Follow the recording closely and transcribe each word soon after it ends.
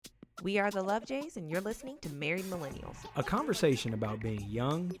We are the Love Jays, and you're listening to Married Millennials. A conversation about being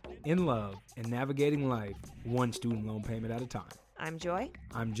young, in love, and navigating life one student loan payment at a time. I'm Joy.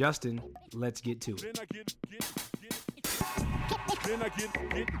 I'm Justin. Let's get to it.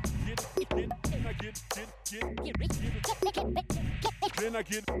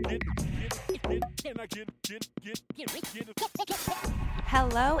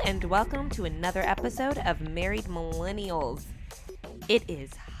 Hello, and welcome to another episode of Married Millennials. It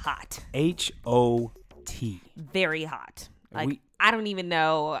is hot. H-O-T. Very hot. I don't even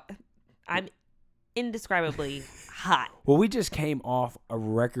know. I'm indescribably hot. Well, we just came off a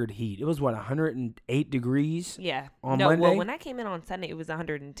record heat. It was, 108 degrees? Yeah. On Monday? Well, when I came in on Sunday, it was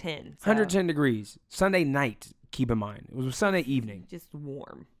 110. So 110 degrees. Sunday night, keep in mind. It was Sunday evening. just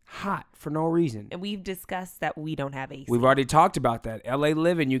warm. Hot for no reason. And we've discussed that we don't have AC. We've already talked about that. LA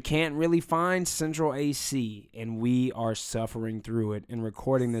living, you can't really find central AC, and we are suffering through it and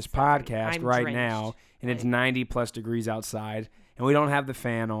recording this podcast I'm right drenched. now, and it's 90 plus degrees outside, and we don't have the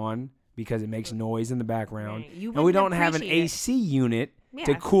fan on because it makes noise in the background, Right. You and we wouldn't don't have an appreciate it. AC unit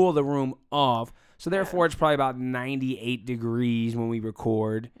to Yeah. cool the room off. So therefore, it's probably about 98 degrees when we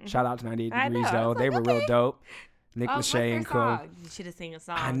record. Shout out to 98 I Degrees, know. I though. was They like, were real okay. dope. Nick Oh, what's Lachey their and Co. song? You should have sang a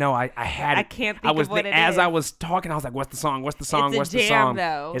song. I know. I had I it. can't think I was of what it as is. I was talking, I was like, "What's the song? What's the song? It's What's a the jam, song?"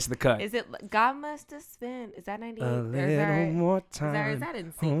 though. It's the cut. Is it God Must Have Spent? Is that 98? A Or is little that, more time is that in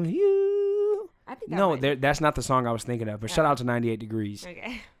on sync? you. I think that No, might- that's not the song I was thinking of. But shout out to 98 Degrees.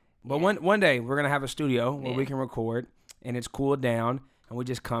 Okay. But Yeah. one day we're gonna have a studio where Yeah. we can record, and it's cooled down, and we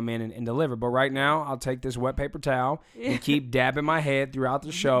just come in and deliver. But right now, I'll take this wet paper towel and keep dabbing my head throughout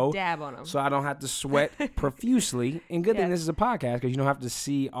the show, Dab on them. so I don't have to sweat profusely. And good thing Yes. this is a podcast because you don't have to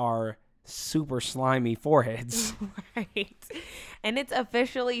see our super slimy foreheads. Right. And it's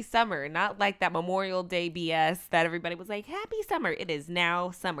officially summer, not like that Memorial Day BS that everybody was like, happy summer. It is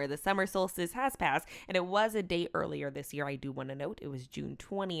now summer. The summer solstice has passed, and it was a day earlier this year. I do want to note it was June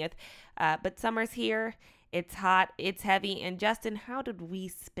 20th. But summer's here. It's hot. It's heavy. And Justin, how did we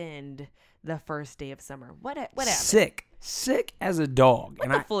spend the first day of summer? What happened? Sick as a dog. What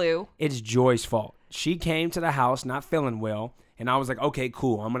the flu? It's Joy's fault. She came to the house not feeling well, and I was like, okay,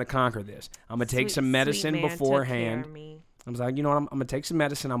 cool. I'm going to conquer this. I'm going to take some medicine Sweet man beforehand. took care of me. I was like, you know what? I'm going to take some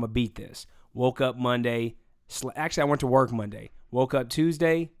medicine. I'm going to beat this. Woke up Monday. Actually, I went to work Monday. Woke up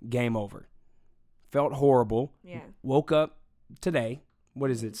Tuesday. Game over. Felt horrible. Yeah. Woke up today.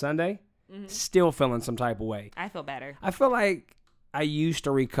 What is it, Sunday? Still feeling some type of way. I feel better. I feel like I used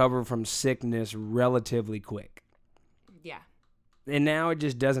to recover from sickness relatively quick. Yeah. And now it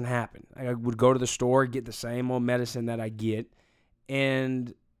just doesn't happen. I would go to the store, get the same old medicine that I get,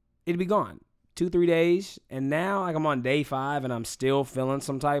 and it'd be gone. 2-3 days, and now I'm on day 5 and I'm still feeling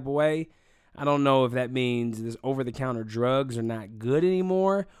some type of way. I don't know if that means this over-the-counter drugs are not good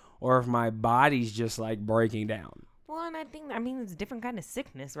anymore or if my body's just like breaking down. Well, and it's a different kind of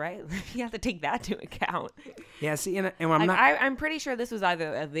sickness, right? You have to take that into account. Yeah, see, and I'm Like, not... I'm pretty sure this was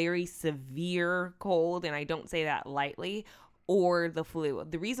either a very severe cold, and I don't say that lightly, or the flu.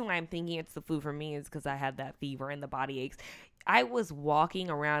 The reason why I'm thinking it's the flu for me is because I had that fever and the body aches. I was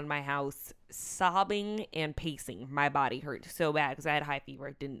walking around my house sobbing and pacing. My body hurt so bad because I had high fever.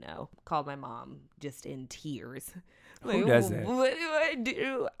 Didn't know. Called my mom just in tears. Who does that? What do I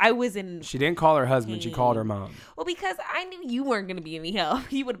do? I was in... She didn't call her husband. She called her mom. Well, because I knew you weren't going to be any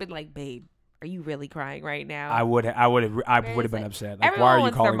help. You would have been like, babe, are you really crying right now? I would have been upset. Like, Everyone why are you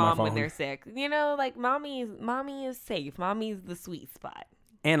wants calling their my mom phone? when they're sick. You know, like mommy is safe. Mommy's the sweet spot.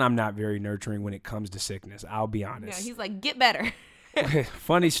 And I'm not very nurturing when it comes to sickness. I'll be Yeah, honest. he's like, get better.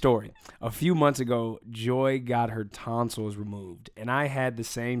 Funny story. A few months ago, Joy got her tonsils removed, and I had the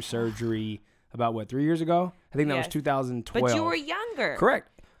same surgery about 3 years ago. I think that was Yes. 2012. But you were younger. Correct.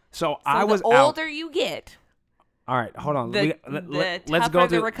 So, So I was the out. older you get. All right, hold on. the Let's tougher go the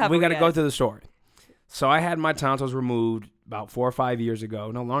through. recovery We got to go is. through the story. So I had my tonsils removed about 4 or 5 years ago.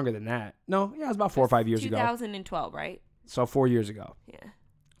 No longer than that. No, yeah, it was about 4 or 5 years ago. 2012, right? So 4 years ago. Yeah.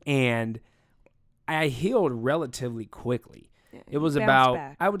 And I healed relatively quickly. Yeah, It was you bounced about,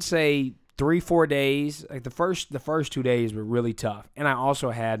 back. I would say, 3-4 days. Like the first 2 days were really tough. And I also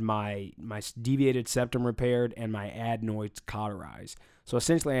had my deviated septum repaired and my adenoids cauterized. So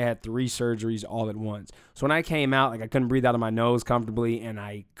essentially I had 3 surgeries all at once. So when I came out, like I couldn't breathe out of my nose comfortably and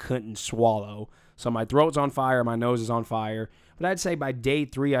I couldn't swallow. So my throat's on fire, my nose is on fire. But I'd say by day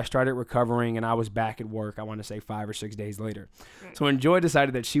 3, I started recovering and I was back at work, I want to say 5 or 6 days later. So when Joy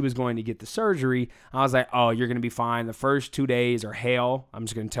decided that she was going to get the surgery, I was like, oh, you're going to be fine. The first 2 days are hell. I'm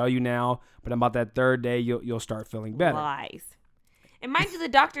just going to tell you now. But about that 3rd day, you'll start feeling better. Lies. And mind you, the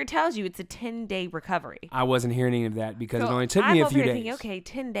doctor tells you it's a 10-day recovery. I wasn't hearing any of that because it only took I'm me a over few here days. thinking, okay,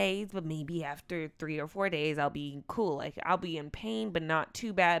 10 days, but maybe after 3 or 4 days, I'll be cool. Like, I'll be in pain, but not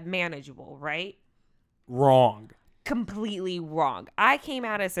too bad, manageable, right? Wrong. Completely wrong. I came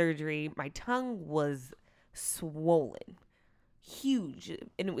out of surgery. My tongue was swollen. Huge.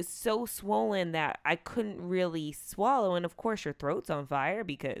 And it was so swollen that I couldn't really swallow. And of course, your throat's on fire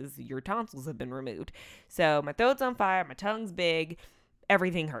because your tonsils have been removed. So my throat's on fire. My tongue's big.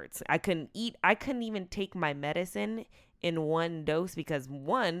 Everything hurts. I couldn't eat. I couldn't even take my medicine in one dose because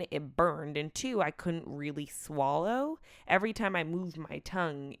 1, it burned, and 2, I couldn't really swallow. Every time I moved my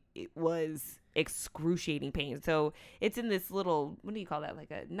tongue, it was excruciating pain. So it's in this little, what do you call that?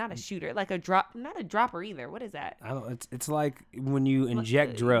 Like not a shooter, like a drop, not a dropper either. What is that? I don't. It's like when you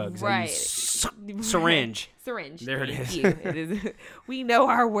inject drugs, right? Syringe. Syringe. There it Thank is. you. It is. We know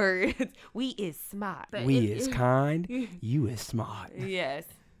our words. We is smart. We is kind. You is smart. Yes.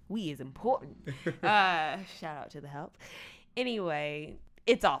 We is important. Shout out to the help. Anyway,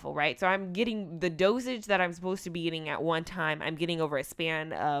 it's awful, right? So I'm getting the dosage that I'm supposed to be getting at one time. I'm getting over a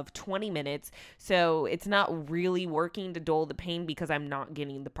span of 20 minutes. So it's not really working to dull the pain because I'm not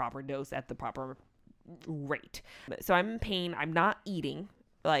getting the proper dose at the proper rate. So I'm in pain. I'm not eating.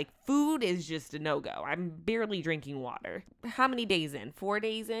 Like, food is just a no-go. I'm barely drinking water. How many days in? 4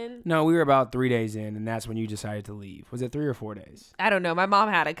 days in? No, we were about 3 days in, and that's when you decided to leave. Was it 3 or 4 days? I don't know. My mom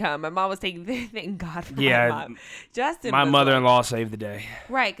had to come. My mom was taking, thank God for Yeah, my mom. Justin my was mother-in-law saved the day.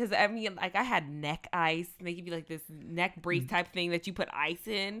 right, because, I mean, like, I had neck ice. And they give you, like, this neck brace type thing that you put ice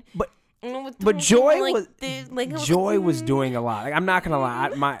in. But Joy like was this, like, Joy was doing a lot. Like, I'm not gonna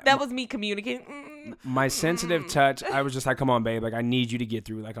lie, that was me communicating. my sensitive touch. I was just like, "Come on, babe! Like, I need you to get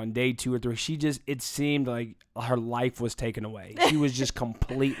through." Like on day 2 or 3, it seemed like her life was taken away. She was just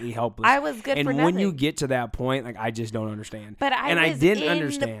completely helpless. I was good and for when nothing. you get to that point, like, I just don't understand. But I didn't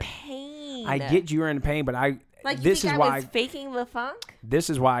understand. Pain. I get you're in pain, but like, you this think is I why was faking the funk. this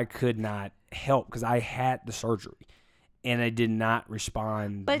is why I could not help because I had the surgery, and I did not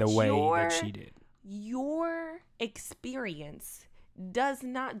respond the way that she did. Your experience does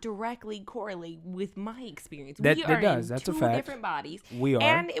not directly correlate with my experience. That we are does. in That's a two fact. different bodies. We are.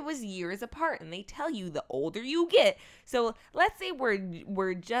 And it was years apart. And they tell you the older you get. So let's say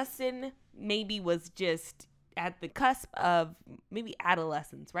where Justin maybe was just at the cusp of maybe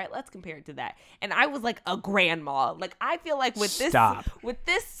adolescence, right? Let's compare it to that. And I was like a grandma. Like, I feel like with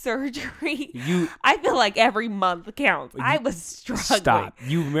this surgery, I feel like every month counts. I was struggling. Stop.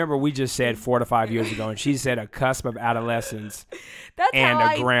 You remember we just said 4 to 5 years ago, and she said a cusp of adolescence and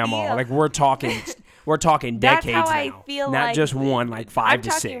how a grandma. feel. Like, we're talking decades That's how now. I feel. Not like just one, like 5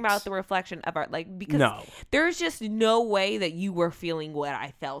 to 6. I'm talking about the reflection of our, like, because No. there's just no way that you were feeling what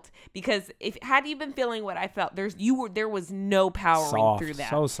I felt. Because had you been feeling what I felt, there was no powering through that.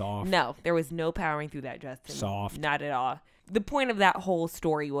 So soft. No, there was no powering through that, Justin. Soft. Not at all. The point of that whole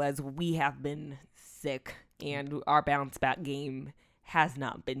story was we have been sick, and our bounce back game has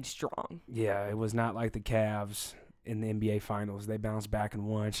not been strong. Yeah, it was not like the Cavs in the NBA Finals. They bounced back and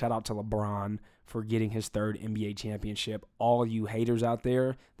won. Shout out to LeBron for getting his 3rd NBA championship. All you haters out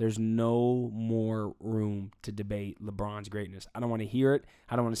there, there's no more room to debate LeBron's greatness. I don't want to hear it.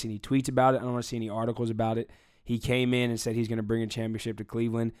 I don't want to see any tweets about it. I don't want to see any articles about it. He came in and said he's going to bring a championship to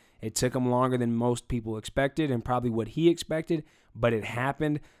Cleveland. It took him longer than most people expected and probably what he expected, but it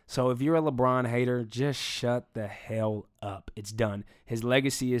happened. So if you're a LeBron hater, just shut the hell up. It's done. His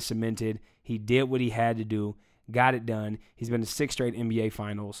legacy is cemented. He did what he had to do. Got it done. He's been to 6 straight NBA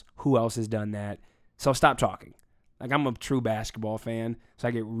Finals. Who else has done that? So stop talking. Like, I'm a true basketball fan, so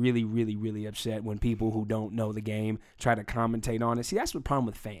I get really, really, really upset when people who don't know the game try to commentate on it. See, that's the problem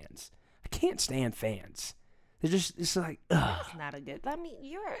with fans. I can't stand fans. They're just, it's like, ugh. It's not a good, I mean,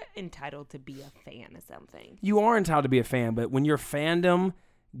 you're entitled to be a fan of something. You are entitled to be a fan, but when your fandom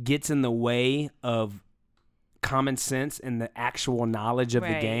gets in the way of common sense and the actual knowledge of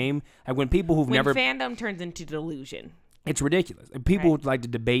the game, like when people who've never fandom turns into delusion, it's ridiculous. Like, people would like to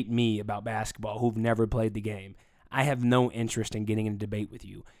debate me about basketball who've never played the game. I have no interest in getting in a debate with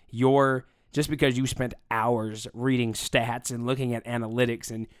you. Just because you spent hours reading stats and looking at analytics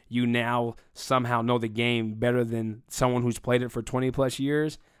and you now somehow know the game better than someone who's played it for 20 plus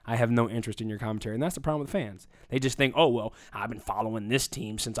years, I have no interest in your commentary. And that's the problem with fans. They just think, oh, well, I've been following this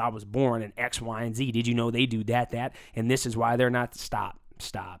team since I was born and X, Y, and Z. Did you know they do that, and this is why they're not? Stop.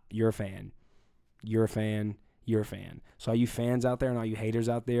 You're a fan. You're a fan. You're a fan. So all you fans out there and all you haters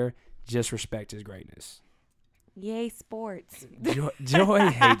out there, just respect his greatness. Yay, sports. Joy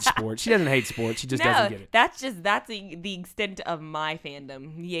hates sports. She doesn't hate sports. She just doesn't get it. That's the extent of my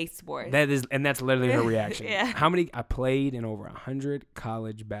fandom. Yay, sports. That's literally her reaction. Yeah. I played in over 100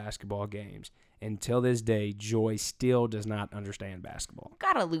 college basketball games. Until this day, Joy still does not understand basketball.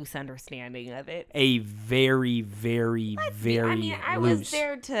 Got a loose understanding of it. A very, very, very I loose. was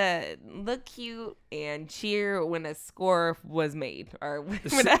there to look cute and cheer when a score was made, or when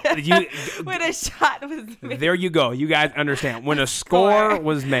a shot was made. There you go. You guys understand. When a score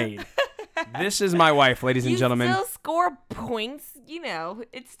was made. This is my wife, ladies and gentlemen. You still score points.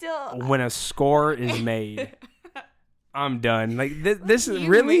 It's still... When a score is made... I'm done. Like this is You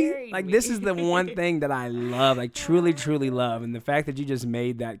really married like me. this is the one thing that I love, like truly, truly love, and the fact that you just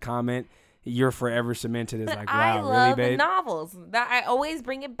made that comment, you're forever cemented as But like, I wow, love really, babe? novels. That I always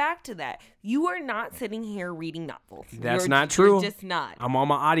bring it back to that. You are not sitting here reading novels. That's not true. You're just not. I'm on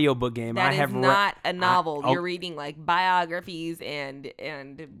my audiobook game. That I have is not a novel. oh. You're reading like biographies and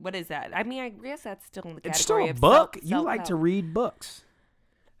what is that? I mean, I guess that's still in the category It's still a of book. self- You like to self-help. read books.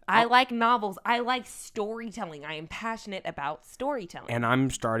 I like novels. I like storytelling. I am passionate about storytelling. And I'm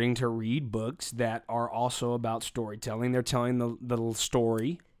starting to read books that are also about storytelling. They're telling the little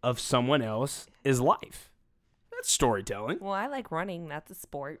story of someone else's life. That's storytelling. Well, I like running. That's a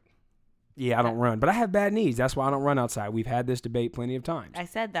sport. Yeah, I don't run, but I have bad knees. That's why I don't run outside. We've had this debate plenty of times. I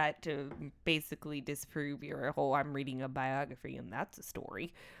said that to basically disprove your whole I'm reading a biography and that's a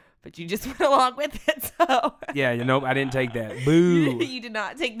story. But you just went along with it, so. Yeah, I didn't take that. Boo. You did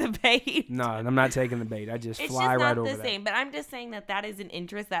not take the bait. No, I'm not taking the bait. I just It's fly just right not over the that. same. But I'm just saying that is an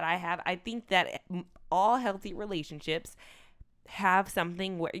interest that I have. I think that all healthy relationships have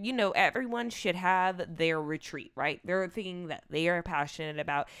something where, everyone should have their retreat, right? Their thing that they are passionate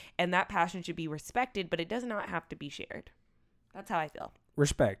about, and that passion should be respected, but it does not have to be shared. That's how I feel.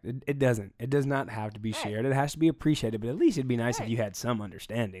 Respect. It doesn't. It does not have to be Right. shared. It has to be appreciated, but at least it'd be nice Right. if you had some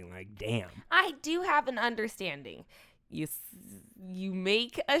understanding. Like, damn. I do have an understanding. You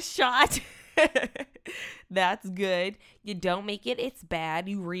make a shot. That's good. You don't make it, it's bad.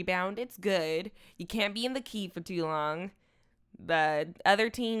 You rebound, it's good. You can't be in the key for too long. The other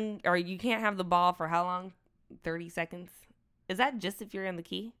team, or you can't have the ball for how long? 30 seconds? Is that just if you're in the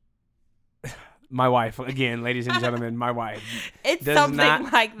key? My wife, again, ladies and gentlemen, my wife It's does something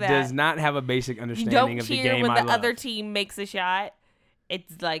not- like that. does not have a basic You understanding don't of the cheer game when I the love. other team makes a shot.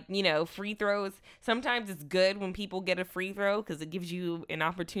 It's like, free throws. Sometimes it's good when people get a free throw because it gives you an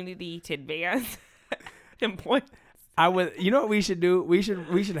opportunity to advance in points. I would, what we should do? We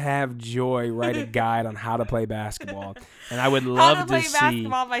should have Joy write a guide on how to play basketball, and I would How love to play see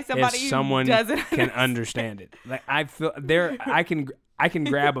basketball by somebody if who someone doesn't can understand it. Like I feel I can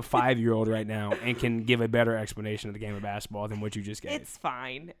grab a 5-year-old right now and can give a better explanation of the game of basketball than what you just gave. It's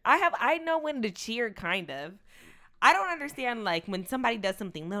fine. I know when to cheer, kind of. I don't understand, like, when somebody does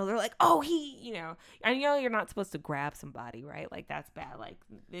something little, they're like, oh, I know you're not supposed to grab somebody, right? Like, that's bad. Like,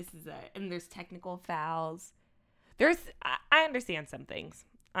 and there's technical fouls. I understand some things.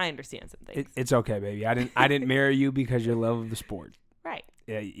 It's okay, baby. I didn't marry you because your love of the sport. Right.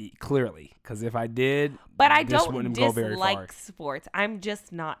 Yeah, clearly, because if I did, But I this don't wouldn't go very far. dislike sports. I'm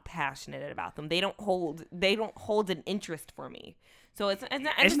just not passionate about them. They don't hold an interest for me. So it's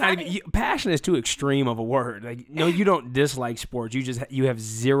Not even passion is too extreme of a word. Like, no, you don't dislike sports. You have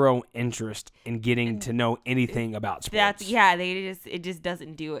zero interest in getting to know anything about sports. it just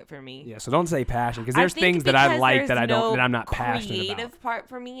doesn't do it for me. Yeah, so don't say passion because I there's think things that I because like that there's that I'm no not passionate creative about. part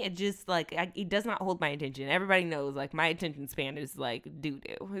for me, it just it does not hold my attention. Everybody knows like my attention span is like doo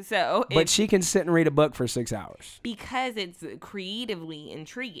doo. So But she can sit and read a book for 6 hours. because it's creatively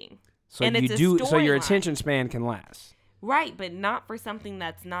intriguing. So And you it's a do. So your storyline. attention span can last. Right, but not for something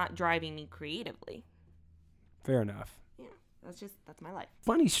that's not driving me creatively. Fair enough. Yeah, that's my life.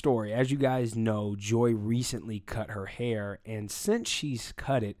 Funny story. As you guys know, Joy recently cut her hair, and since she's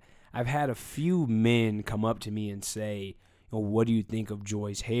cut it, I've had a few men come up to me and say, "What do you think of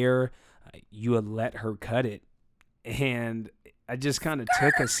Joy's hair? You had let her cut it," and I just kind of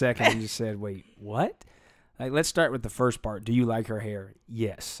took a second and just said, "Wait, what?" Like, let's start with the first part. Do you like her hair?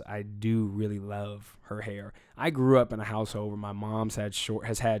 Yes, I do really love her hair. I grew up in a household where my mom's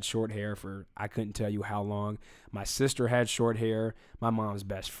has had short hair for I couldn't tell you how long. My sister had short hair. My mom's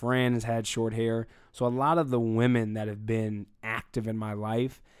best friend has had short hair. So a lot of the women that have been active in my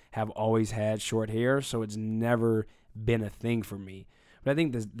life have always had short hair, so it's never been a thing for me. But I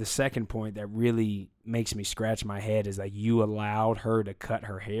think the second point that really makes me scratch my head is like you allowed her to cut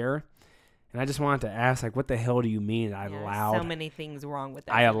her hair. And I just wanted to ask, like, what the hell do you mean? So many things wrong with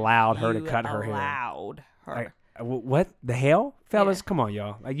that. I allowed her to You cut her hair. Allowed her. What the hell, fellas? Yeah. Come on,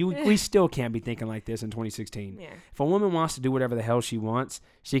 y'all. Like we still can't be thinking like this in 2016. Yeah. If a woman wants to do whatever the hell she wants,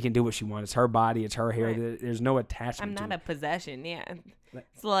 she can do what she wants. It's her body. It's her hair. Right. There's no attachment. I'm not to a possession. Yeah. Like-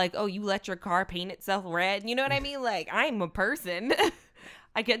 It's like, oh, you let your car paint itself red. You know what I mean? Like, I'm a person.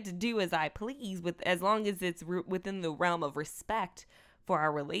 I get to do as I please as long as it's within the realm of respect for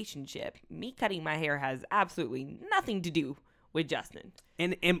our relationship. Me cutting my hair has absolutely nothing to do with Justin.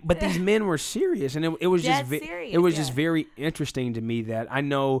 But these men were serious, and it was just Dead serious, it was yeah. just very interesting to me that I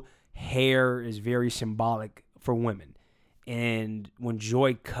know hair is very symbolic for women, and when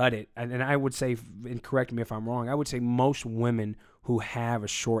Joy cut it, and I would say, and correct me if I'm wrong, I would say most women who have a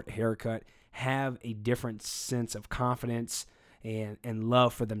short haircut have a different sense of confidence and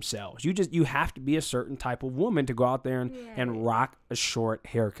love for themselves. You have to be a certain type of woman to go out there and rock a short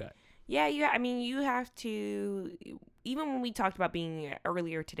haircut. Yeah, I mean, you have to. Even when we talked about being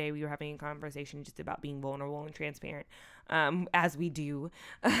earlier today, we were having a conversation just about being vulnerable and transparent, as we do.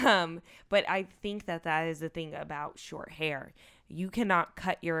 But I think that is the thing about short hair. You cannot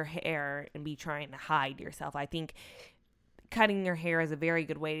cut your hair and be trying to hide yourself. I think cutting your hair is a very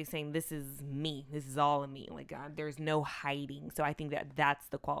good way to saying, this is me. This is all of me. Like, there's no hiding. So I think that's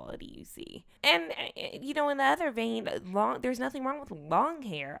the quality you see. And, in the other vein, there's nothing wrong with long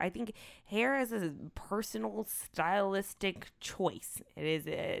hair. I think hair is a personal stylistic choice.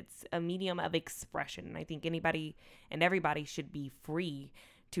 It's a medium of expression. And I think anybody and everybody should be free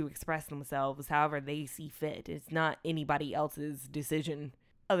to express themselves however they see fit. It's not anybody else's decision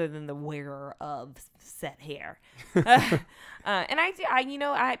other than the wearer of set hair. And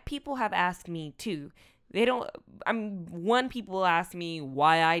people have asked me too. People ask me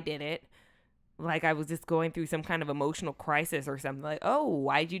why I did it. Like I was just going through some kind of emotional crisis or something. Like, oh,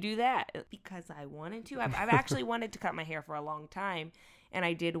 why'd you do that? Because I wanted to. I've actually wanted to cut my hair for a long time. And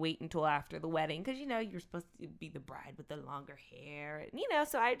I did wait until after the wedding because, you're supposed to be the bride with the longer hair.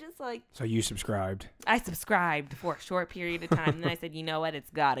 So I just So you subscribed. I subscribed for a short period of time. And then I said, you know what? It's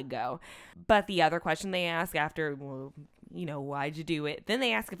got to go. But the other question they ask after, well, why'd you do it? Then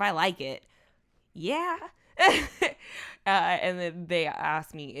they ask if I like it. Yeah. And then they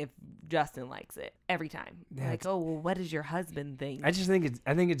ask me if Justin likes it every time. Like, oh, well, what does your husband think? I think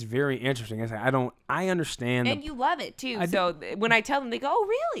it's very interesting. I understand. And you love it too. So when I tell them, they go, oh,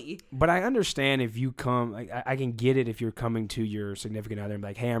 really? But I understand if you come, like, I can get it if you're coming to your significant other and be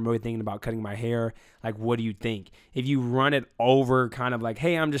like, hey, I'm really thinking about cutting my hair. Like, what do you think? If you run it over kind of like,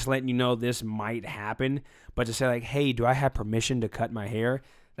 hey, I'm just letting you know this might happen. But to say like, hey, do I have permission to cut my hair?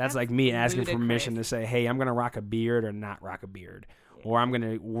 That's like me asking for permission to say, hey, I'm going to rock a beard or not rock a beard. Or I'm going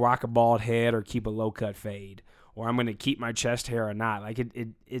to rock a bald head or keep a low-cut fade. Or I'm going to keep my chest hair or not. Like,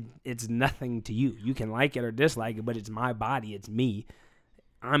 it's nothing to you. You can like it or dislike it, but it's my body. It's me.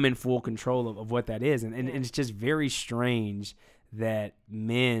 I'm in full control of what that is. And it's just very strange that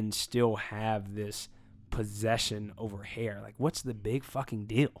men still have this possession over hair. Like, what's the big fucking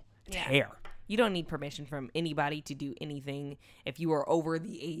deal? It's hair. You don't need permission from anybody to do anything if you are over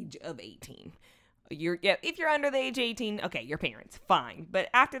the age of 18. If you're under the age of 18, okay, your parents, fine. But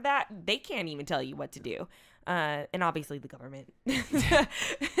after that, they can't even tell you what to do. And obviously the government.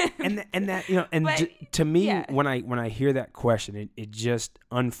 To me, when I hear that question, it just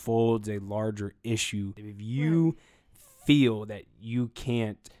unfolds a larger issue. If you feel that you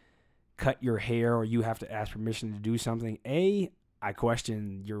can't cut your hair or you have to ask permission to do something, I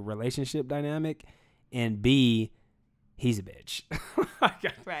question your relationship dynamic, and B, he's a bitch.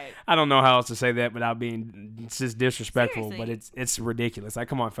 Right. I don't know how else to say that without being just disrespectful, Seriously. but it's ridiculous. Like,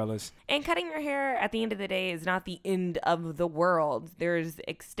 come on, fellas. And cutting your hair at the end of the day is not the end of the world. There's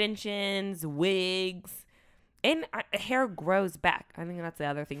extensions, wigs, and hair grows back. I think that's the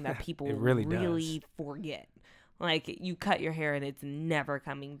other thing that people It really forget. Like, you cut your hair and it's never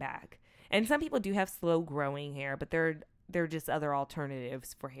coming back. And some people do have slow growing hair, but there are just other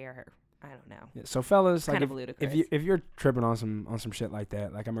alternatives for hair. I don't know. Yeah, so fellas, like, kind of ludicrous. if you're tripping on some shit like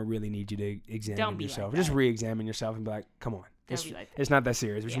that, like, I'm gonna really need you to examine yourself. Just re-examine yourself and be like, come on, it's not that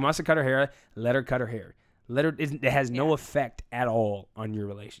serious. If she wants to cut her hair, let her cut her hair. It has no effect at all on your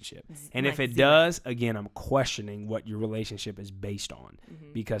relationship. And if it does, again, I'm questioning what your relationship is based on,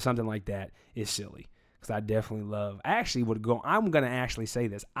 because something like that is silly. Because I'm going to actually say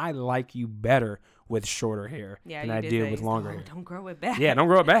this. I like you better with shorter hair than I did with longer hair. Don't grow it back. Yeah, don't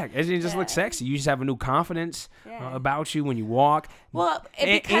grow it back. It just looks sexy. You just have a new confidence about you when you walk. Well,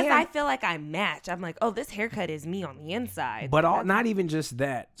 because I feel like I match. I'm like, oh, this haircut is me on the inside. But not even just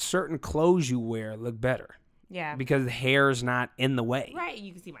that. Certain clothes you wear look better. Yeah. Because the hair's not in the way. Right.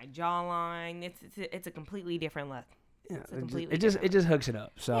 You can see my jawline. It's a completely different look. Yeah, It's a completely it just different hooks it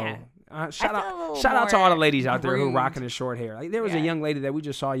up. So Yeah. shout I feel a little out to all the more ladies out there who groomed. rocking the short hair. Like there was a Yeah. young lady that we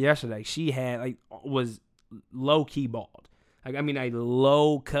just saw yesterday. She had was low key bald. Like I mean a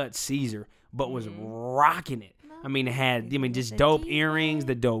low cut Caesar, but was rocking it. I mean, it had just dope earrings,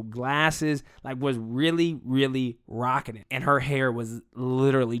 the dope glasses, like was really, really rocking it. And her hair was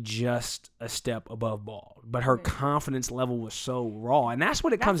literally just a step above bald. But her confidence level was so raw. And that's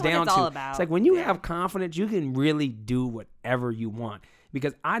what it comes down it's to. all about. It's like when you have confidence, you can really do whatever you want.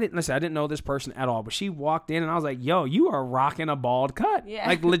 Because I didn't know this person at all, but she walked in and I was like, yo, you are rocking a bald cut. Yeah.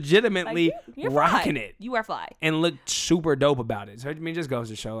 Like legitimately you're rocking fly. it. You are fly. And looked super dope about it. So I mean, it just goes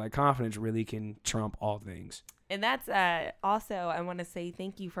to show like confidence really can trump all things. And that's also, I want to say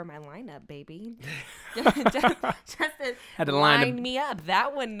thank you for my lineup, baby. just to Had to line me up.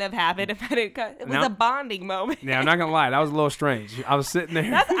 That wouldn't have happened if I didn't cut. It was a bonding moment. Yeah, I'm not going to lie. That was a little strange. I was sitting there.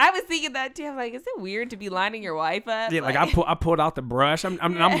 I was thinking that too. I'm like, is it weird to be lining your wife up? Yeah, like I pulled out the brush.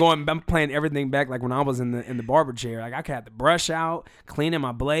 I'm playing everything back like when I was in the barber chair. Like I had the brush out, cleaning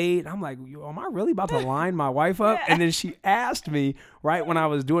my blade. I'm like, am I really about to line my wife up? And then she asked me right when I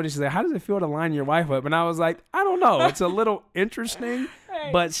was doing it, she's like, how does it feel to line your wife up? And I was like, I don't know. It's a little interesting,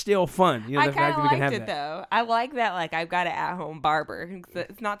 but still fun. You know, the fact that we can have that. Though. I like that. Like I've got an at-home barber.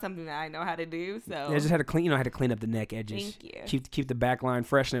 It's not something that I know how to do. So yeah, I just had to clean. I had to clean up the neck edges. Thank you. Keep the back line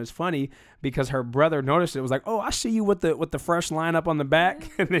fresh. And it was funny because her brother noticed it. It was like, oh, I see you with the fresh line up on the back.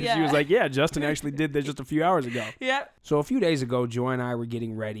 And then she was like, yeah, Justin actually did this just a few hours ago. Yep. So a few days ago, Joy and I were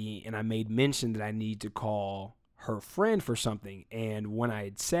getting ready, and I made mention that I need to call her friend for something. And when I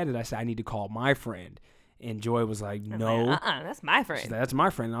had said it, I said I need to call my friend. And Joy was like, no. That's my friend. She's like, that's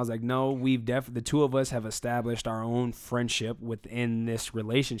my friend. And I was like, no, the two of us have established our own friendship within this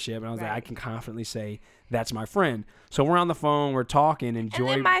relationship. And I was like, I can confidently say that's my friend. So we're on the phone, we're talking, and Joy. And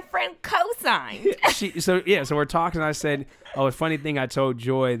then my friend co-signed. So we're talking. And I said, oh, a funny thing. I told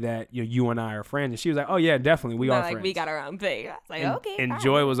Joy that you and I are friends, and she was like, oh yeah, definitely, we are friends. We got our own thing. I was like, okay. And fine.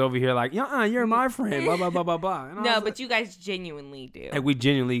 Joy was over here like, you're my friend. Blah blah blah blah blah. And no, but you guys genuinely do. Like we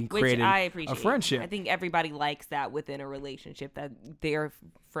genuinely created I appreciate. a friendship. I think everybody likes that within a relationship, that their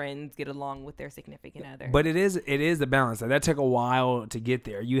friends get along with their significant other. But it is the balance. Like, that took a while to get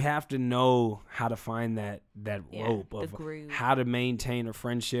there. You have to know how to find that rope of how to maintain a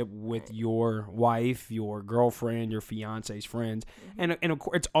friendship with your wife, your girlfriend, your fiance's friends. And of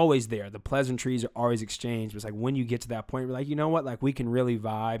course, it's always there. The pleasantries are always exchanged. But it's like when you get to that point, we're like, you know what? Like we can really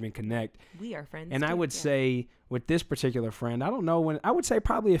vibe and connect. We are friends. And I would say with this particular friend, I don't know when, I would say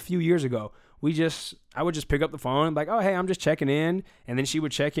probably a few years ago, I would just pick up the phone and be like, oh, hey, I'm just checking in. And then she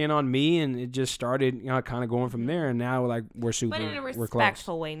would check in on me, and it just started, kind of going from there. And now we're super, but in a we're close.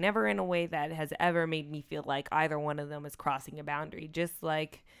 respectful way, never in a way that has ever made me feel like either one of them is crossing a boundary. Just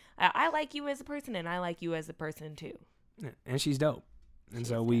like, I like you as a person, and I like you as a person too. Yeah, and she's dope. And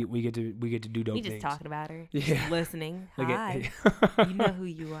so we get to do dope things. We just talking about her. Yeah. She's listening. Hi. You know who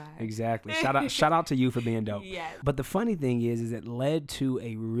you are. Exactly. Shout out to you for being dope. Yes. But the funny thing is it led to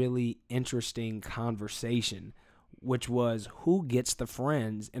a really interesting conversation, which was who gets the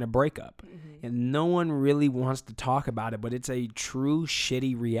friends in a breakup. And no one really wants to talk about it, but it's a true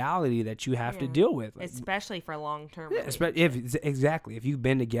shitty reality that you have to deal with. Especially for long-term. Exactly. If you've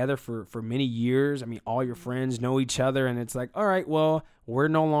been together for many years, I mean, all your friends know each other, and it's like, all right, well, we're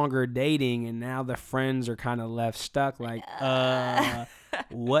no longer dating, and now the friends are kind of left stuck like,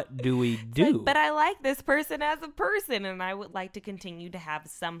 what do we do? But I like this person as a person, and I would like to continue to have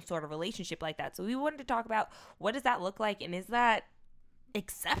some sort of relationship like that. So we wanted to talk about what does that look like, and is that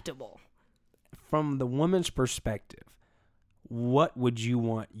acceptable? From the woman's perspective, what would you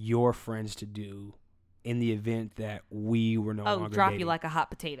want your friends to do in the event that we were no longer drop dating? you like a hot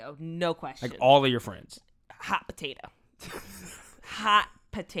potato, no question. Like all of your friends. Hot potato. Hot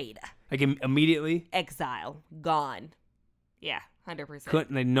potato. Like immediately? Exile. Gone. Yeah, 100%.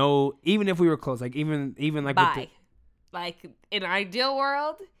 Couldn't they know, even if we were close, like even like bye. Like in an ideal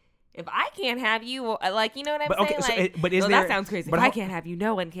world, if I can't have you, like, you know what I'm saying? That sounds crazy. If I can't have you,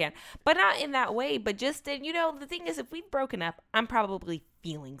 no one can. But not in that way. But just in, the thing is, if we've broken up, I'm probably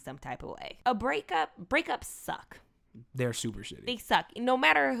feeling some type of way. Breakups suck. They're super shitty. They suck. No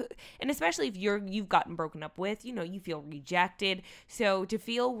matter who, and especially if you've gotten broken up with, you feel rejected. So to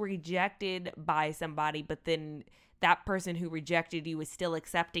feel rejected by somebody, but then that person who rejected you is still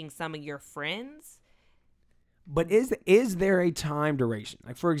accepting some of your friends. But is there a time duration?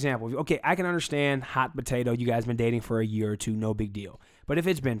 Like, for example, okay, I can understand hot potato. You guys been dating for a year or two, no big deal. But if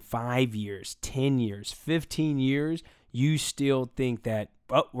it's been 5 years, 10 years, 15 years, you still think that,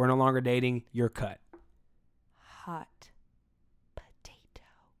 we're no longer dating, you're cut. Hot potato.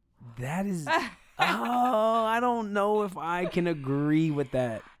 That is Oh, I don't know if I can agree with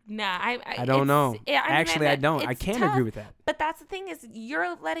that. Nah, I don't know. Actually, I don't. I it's can't tough, agree with that. But that's the thing is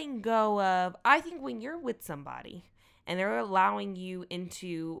you're letting go of, I think when you're with somebody and they're allowing you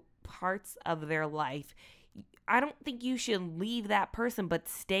into parts of their life, I don't think you should leave that person but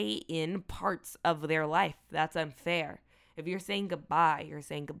stay in parts of their life. That's unfair. If you're saying goodbye, you're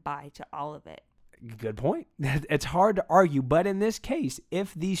saying goodbye to all of it. Good point. It's hard to argue, but in this case,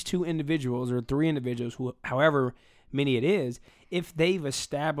 if these two individuals or three individuals, who, however many it is, if they've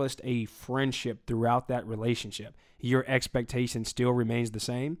established a friendship throughout that relationship, your expectation still remains the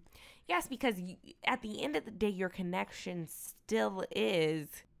same? Yes, because at the end of the day, your connection still is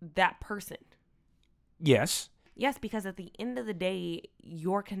that person. Yes. Yes, because at the end of the day,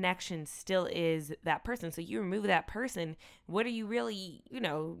 your connection still is that person. So you remove that person, what are you really,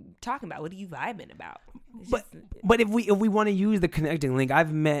 talking about? What are you vibing about? But if we want to use the connecting link,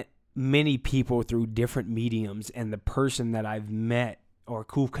 I've met many people through different mediums, and the person that I've met or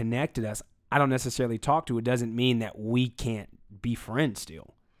who connected us, I don't necessarily talk to. It doesn't mean that we can't be friends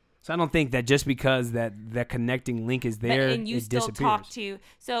still. So I don't think that just because that connecting link is there, and you it still disappears. talk to.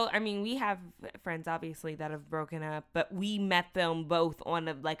 So I mean, we have friends obviously that have broken up, but we met them both on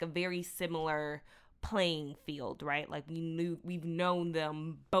a very similar playing field, right? Like we've known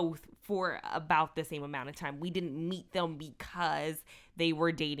them both for about the same amount of time. We didn't meet them because they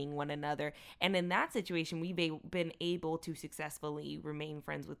were dating one another, and in that situation, we've been able to successfully remain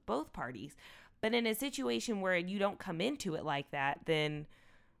friends with both parties. But in a situation where you don't come into it like that, then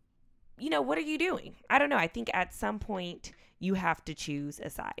what are you doing? I don't know. I think at some point you have to choose a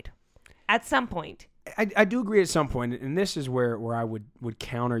side. At some point. I do agree at some point, and this is where I would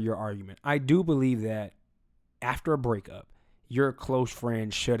counter your argument. I do believe that after a breakup, your close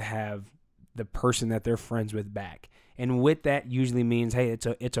friend should have the person that they're friends with back. And with that usually means, hey,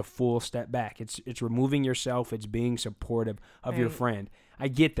 it's a full step back. It's removing yourself. It's being supportive of your friend. I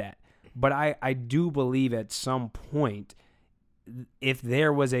get that. But I do believe at some point, if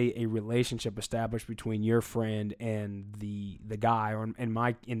there was a relationship established between your friend and the guy, or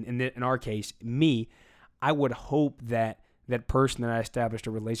in our case, me, I would hope that that person that I established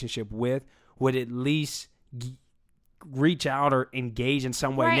a relationship with would at least reach out or engage in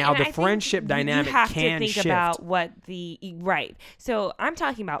some way. Right, now, the friendship dynamic you have can to think shift. about what right. So I'm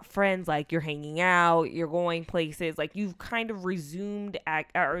talking about friends, like you're hanging out, you're going places, like you've kind of resumed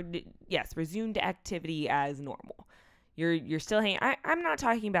activity as normal. You're still hanging. I'm not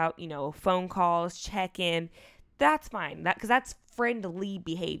talking about, phone calls, check-in. That's fine. Because that's friendly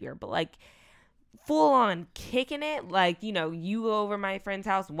behavior. But like full on kicking it, like, you go over my friend's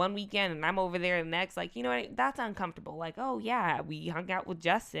house one weekend and I'm over there the next, like, that's uncomfortable. Like, oh yeah, we hung out with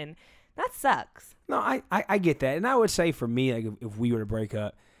Justin. That sucks. No, I get that. And I would say for me, like if we were to break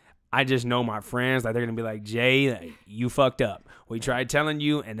up, I just know my friends, like they're going to be like, Jay, like, you fucked up. We tried telling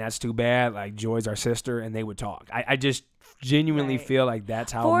you, and that's too bad. Like, Joy's our sister, and they would talk. I just genuinely feel like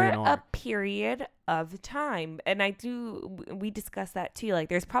that's how men are. For a period of time. And we discussed that too. Like,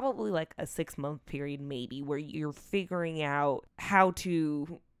 there's probably like a 6-month period maybe where you're figuring out how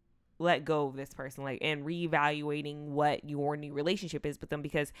to let go of this person, like, and reevaluating what your new relationship is with them.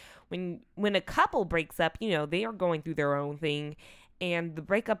 Because when a couple breaks up, they are going through their own thing. And the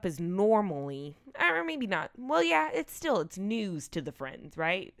breakup is normally, or maybe not. Well, yeah, it's news to the friends,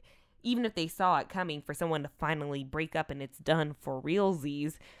 right? Even if they saw it coming, for someone to finally break up and it's done for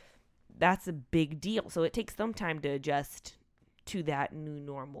realsies, that's a big deal. So it takes some time to adjust to that new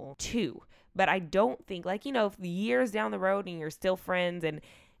normal too. But I don't think, like, if the years down the road and you're still friends, and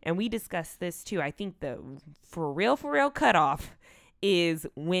we discussed this too, I think the for real cutoff is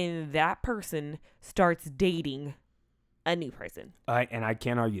when that person starts dating a new person. And I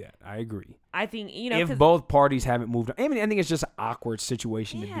can't argue that. I agree. I think, if both parties haven't moved on. I think it's just an awkward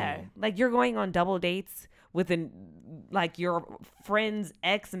situation to be in. Like you're going on double dates with your friend's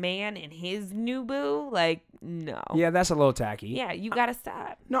ex-man and his new boo. Like, no. Yeah, that's a little tacky. Yeah, you got to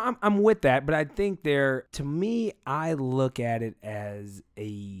stop. No, I'm with that. But I think to me, I look at it as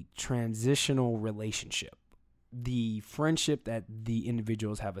a transitional relationship. The friendship that the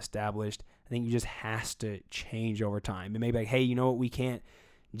individuals have established, I think it just has to change over time. It may be like, hey, you know what? We can't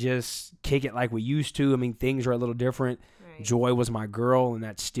just kick it like we used to. Things are a little different. Right. Joy was my girl, and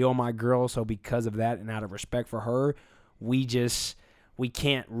that's still my girl. So because of that, and out of respect for her, we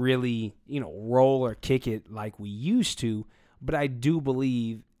can't really, roll or kick it like we used to. But I do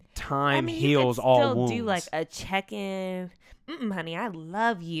believe time heals all wounds. You could still do like a check-in. Honey, I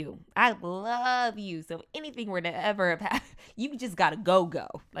love you. I love you. So if anything were to ever happen, you just got to go.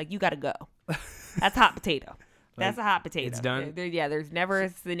 Like, you got to go. That's hot potato. That's a hot potato. It's done? There's never a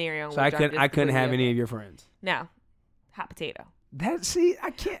scenario in So which I couldn't have any of your friends. No. Hot potato.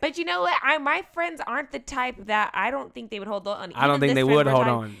 I can't. But you know what? My friends aren't the type that I don't think they would hold on. I don't think they would hold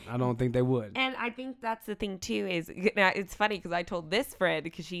on. I don't think they would. And I think that's the thing too. Is now it's funny because I told this friend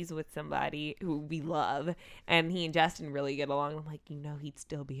because she's with somebody who we love, and he and Justin really get along. I'm like, he'd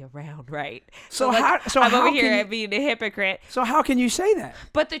still be around, right? So I'm over here being a hypocrite. So how can you say that?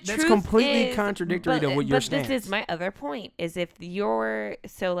 But the that's truth completely is, contradictory to what your stance. This is my other point: is if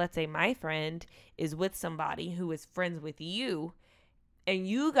let's say my friend is with somebody who is friends with you, and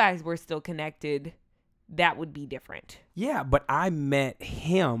you guys were still connected, that would be different. Yeah, but I met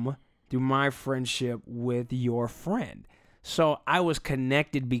him through my friendship with your friend. So I was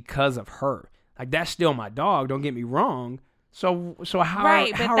connected because of her. Like, that's still my dog, don't get me wrong. So how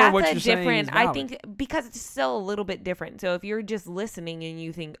right, but how that's what a you're different. saying is I think because it's still a little bit different. So if you're just listening and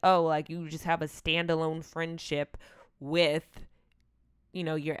you think, oh, like you just have a standalone friendship with,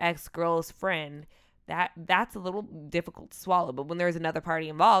 your ex-girl's friend, that's a little difficult to swallow. But when there's another party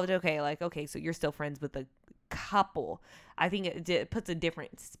involved, okay, so you're still friends with a couple. I think it puts a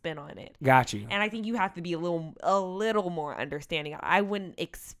different spin on it. Got you. And I think you have to be a little more understanding. I wouldn't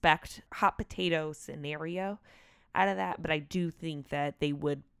expect hot potato scenario out of that, but I do think that they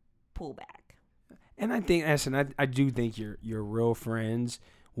would pull back. And I think, I do think your real friends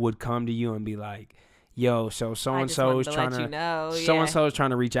would come to you and be like, yo, so and so is trying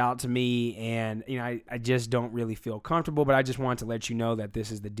to reach out to me, and I just don't really feel comfortable, but I just want to let you know that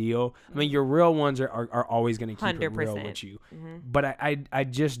this is the deal. I mean, your real ones are always going to keep 100%. It real with you. Mm-hmm. But I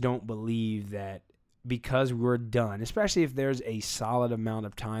just don't believe that because we're done, especially if there's a solid amount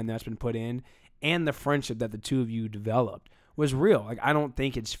of time that's been put in and the friendship that the two of you developed was real. Like, I don't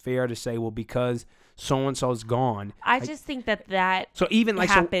think it's fair to say, well, because so-and-so's gone. I just think that so even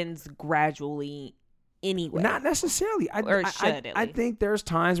happens gradually anyway. Not necessarily. I think there's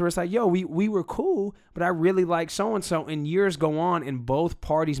times where it's like, yo, we were cool, but I really like so-and-so, and years go on and both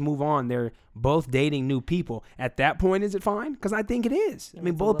parties move on. They're both dating new people. At that point, is it fine? Because I think it is. I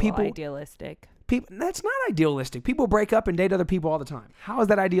mean, both people... idealistic. That's not idealistic. People break up and date other people all the time. How is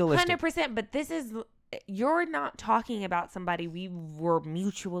that idealistic? 100%, but this is... You're not talking about somebody we were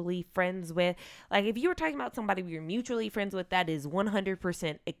mutually friends with. Like, if you were talking about somebody we were mutually friends with, that is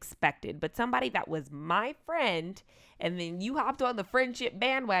 100% expected. But somebody that was my friend, and then you hopped on the friendship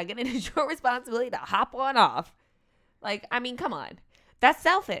bandwagon, and it's your responsibility to hop on off. Like, I mean, come on. That's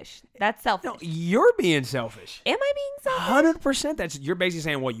selfish. No, you're being selfish. Am I being selfish? 100%. You're basically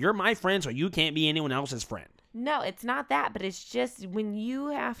saying, well, you're my friend, so you can't be anyone else's friend. No, it's not that, but it's just when you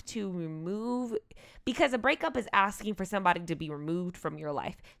have to remove, because a breakup is asking for somebody to be removed from your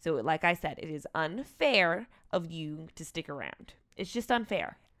life. So like I said, it is unfair of you to stick around. It's just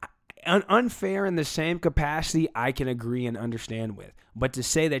unfair. Unfair in the same capacity I can agree and understand with. But to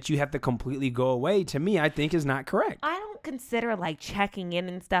say that you have to completely go away, to me, I think is not correct. I don't consider like checking in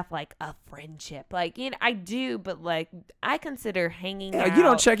and stuff like a friendship. Like, I do, but like I consider hanging out. You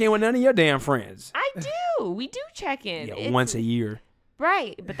don't check in with none of your damn friends. I do. We do check in. Yeah, once a year.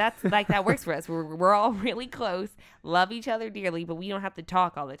 Right, but that's like that works for us. We're all really close, love each other dearly, but we don't have to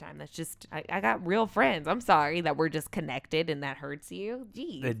talk all the time. That's just I got real friends. I'm sorry that we're just connected and that hurts you.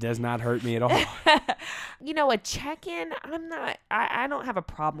 Geez. It does not hurt me at all. A check-in, I don't have a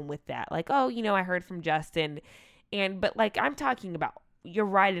problem with that. Like, oh, I heard from Justin, but like I'm talking about you're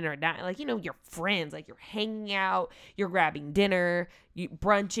riding or not, like, your friends, like you're hanging out, you're grabbing dinner,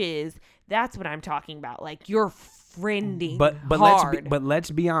 brunches. That's what I'm talking about. Like you're friending hard.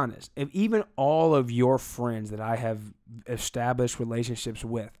 Let's be honest. If even all of your friends that I have established relationships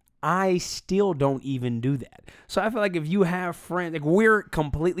with, I still don't even do that. So I feel like if you have friends, like we're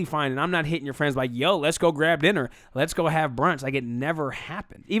completely fine, and I'm not hitting your friends like, yo, let's go grab dinner, let's go have brunch. Like it never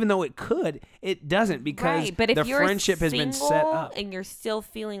happened. Even though it could, it doesn't because right, but if the you're friendship has been set up. And you're still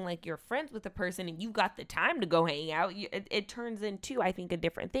feeling like you're friends with the person and you got the time to go hang out, it turns into, I think, a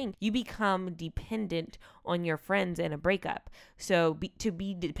different thing. You become dependent on your friends in a breakup. So to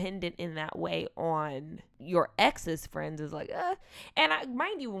be dependent in that way on your ex's friends is like, and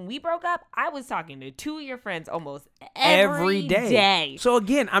mind you, when we broke up, I was talking to two of your friends almost every day. So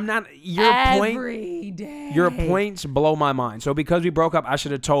again, I'm not every day. Your points blow my mind. So because we broke up, I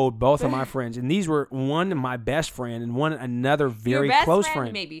should have told both of my friends, and these were one my best friend and one another very close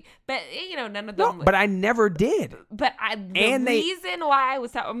friend. Maybe, but none of them. No, but I never did. But the reason why I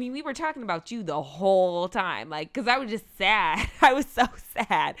was, we were talking about you the whole time, like, because I was just sad. I was so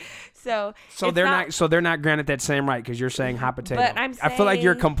sad. So they're not granted that same right because you're saying hot potato. But I feel like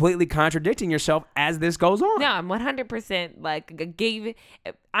you're completely contradicting yourself as this goes on. No, I'm 100%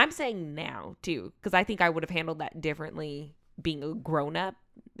 I'm saying now too, because I think I would have handled that differently being a grown up.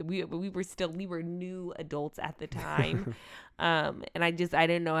 We were new adults at the time. And I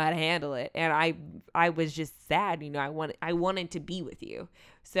didn't know how to handle it. And I was just sad, I wanted to be with you.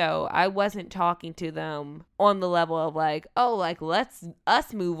 So I wasn't talking to them on the level of let's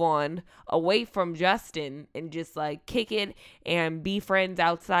us move on away from Justin and just kick it and be friends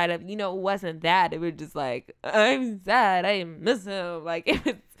outside of, it wasn't that. It was just I'm sad. I miss him. It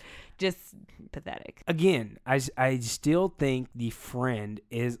was just pathetic. Again, I still think the friend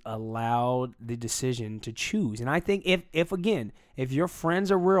is allowed the decision to choose. And I think if your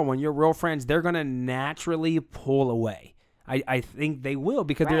friends are real, when you're real friends, they're going to naturally pull away. I think they will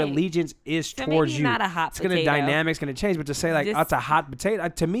because their allegiance is towards you. Not a hot potato. The dynamic's going to change. But to say it's a hot potato,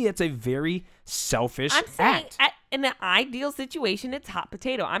 to me, it's a very selfish act. I'm saying in an ideal situation, it's hot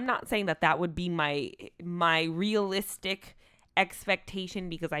potato. I'm not saying that would be my realistic expectation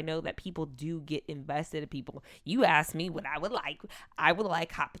because I know that people do get invested in people. You asked me what I would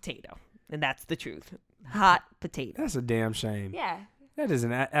like hot potato, and that's the truth. Hot potato. That's a damn shame. Yeah. That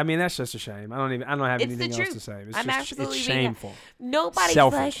isn't. I mean, that's just a shame. I don't have anything else to say. It's shameful. Nobody's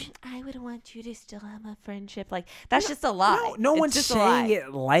selfish. I would want you to still have a friendship. That's just a lie. No one's saying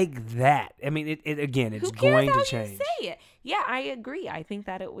it like that. I mean, it's going to change. You say it. Yeah, I agree. I think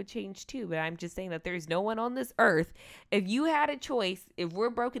that it would change too. But I'm just saying that there's no one on this earth. If you had a choice, if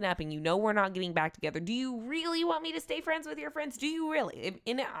we're broken up and we're not getting back together, do you really want me to stay friends with your friends? Do you really?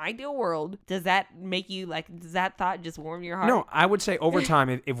 In an ideal world, does that make you does that thought just warm your heart? No, I would say over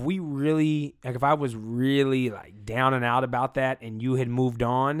time, if we really, if I was really down and out about that and you had moved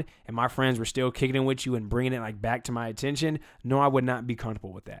on and my friends were still kicking it with you and bringing it back to my attention, no, I would not be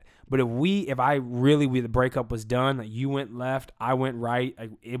comfortable with that. But the breakup was done, you went left, I went right,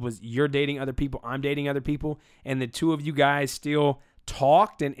 it was you're dating other people, I'm dating other people, and the two of you guys still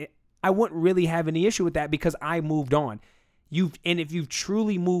talked, and I wouldn't really have any issue with that because I moved on. If you've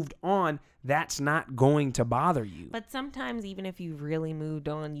truly moved on, that's not going to bother you. But sometimes even if you've really moved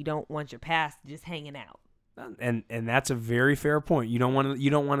on, you don't want your past just hanging out. And that's a very fair point. You don't want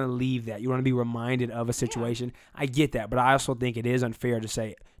to leave that. You want to be reminded of a situation. Yeah. I get that, but I also think it is unfair to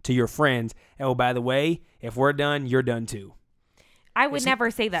say to your friends, "Oh, by the way, if we're done, you're done too." I would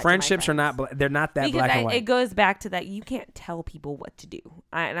never say that. Friendships are not. They're not that black and white. It goes back to that you can't tell people what to do,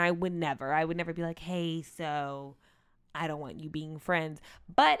 and I would never. I would never be like, "Hey, so I don't want you being friends."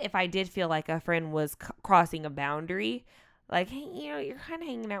 But if I did feel like a friend was crossing a boundary. Hey, you're kind of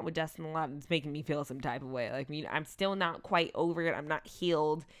hanging out with Justin a lot and it's making me feel some type of way. I'm still not quite over it. I'm not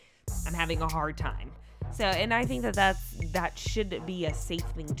healed. I'm having a hard time. So, and I think that should be a safe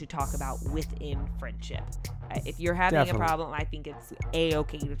thing to talk about within friendship. If you're having a problem, I think it's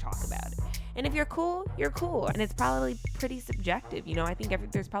A-okay to talk about it. And if you're cool, you're cool. And it's probably pretty subjective. I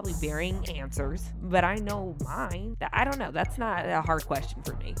think there's probably varying answers, but I know mine. I don't know. That's not a hard question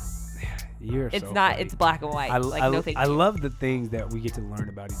for me. It's not. Funny. It's black and white. No thank you. I love the things that we get to learn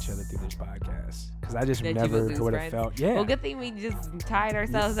about each other through this podcast because I just never would have felt. Yeah. Well, good thing we just tied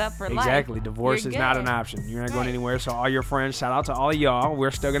ourselves up for life. Exactly. Divorce is not an option. You're not going anywhere. So all your friends, shout out to all of y'all.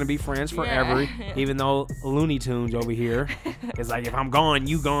 We're still gonna be friends forever, even though Looney Tunes over here is if I'm gone,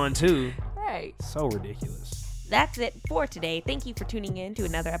 you gone too. Right. So ridiculous. That's it for today. Thank you for tuning in to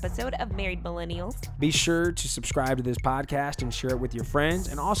another episode of Married Millennials. Be sure to subscribe to this podcast and share it with your friends.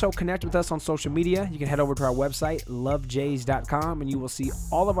 And also connect with us on social media. You can head over to our website, lovejays.com, and you will see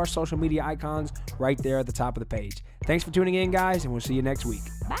all of our social media icons right there at the top of the page. Thanks for tuning in, guys, and we'll see you next week.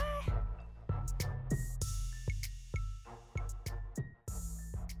 Bye.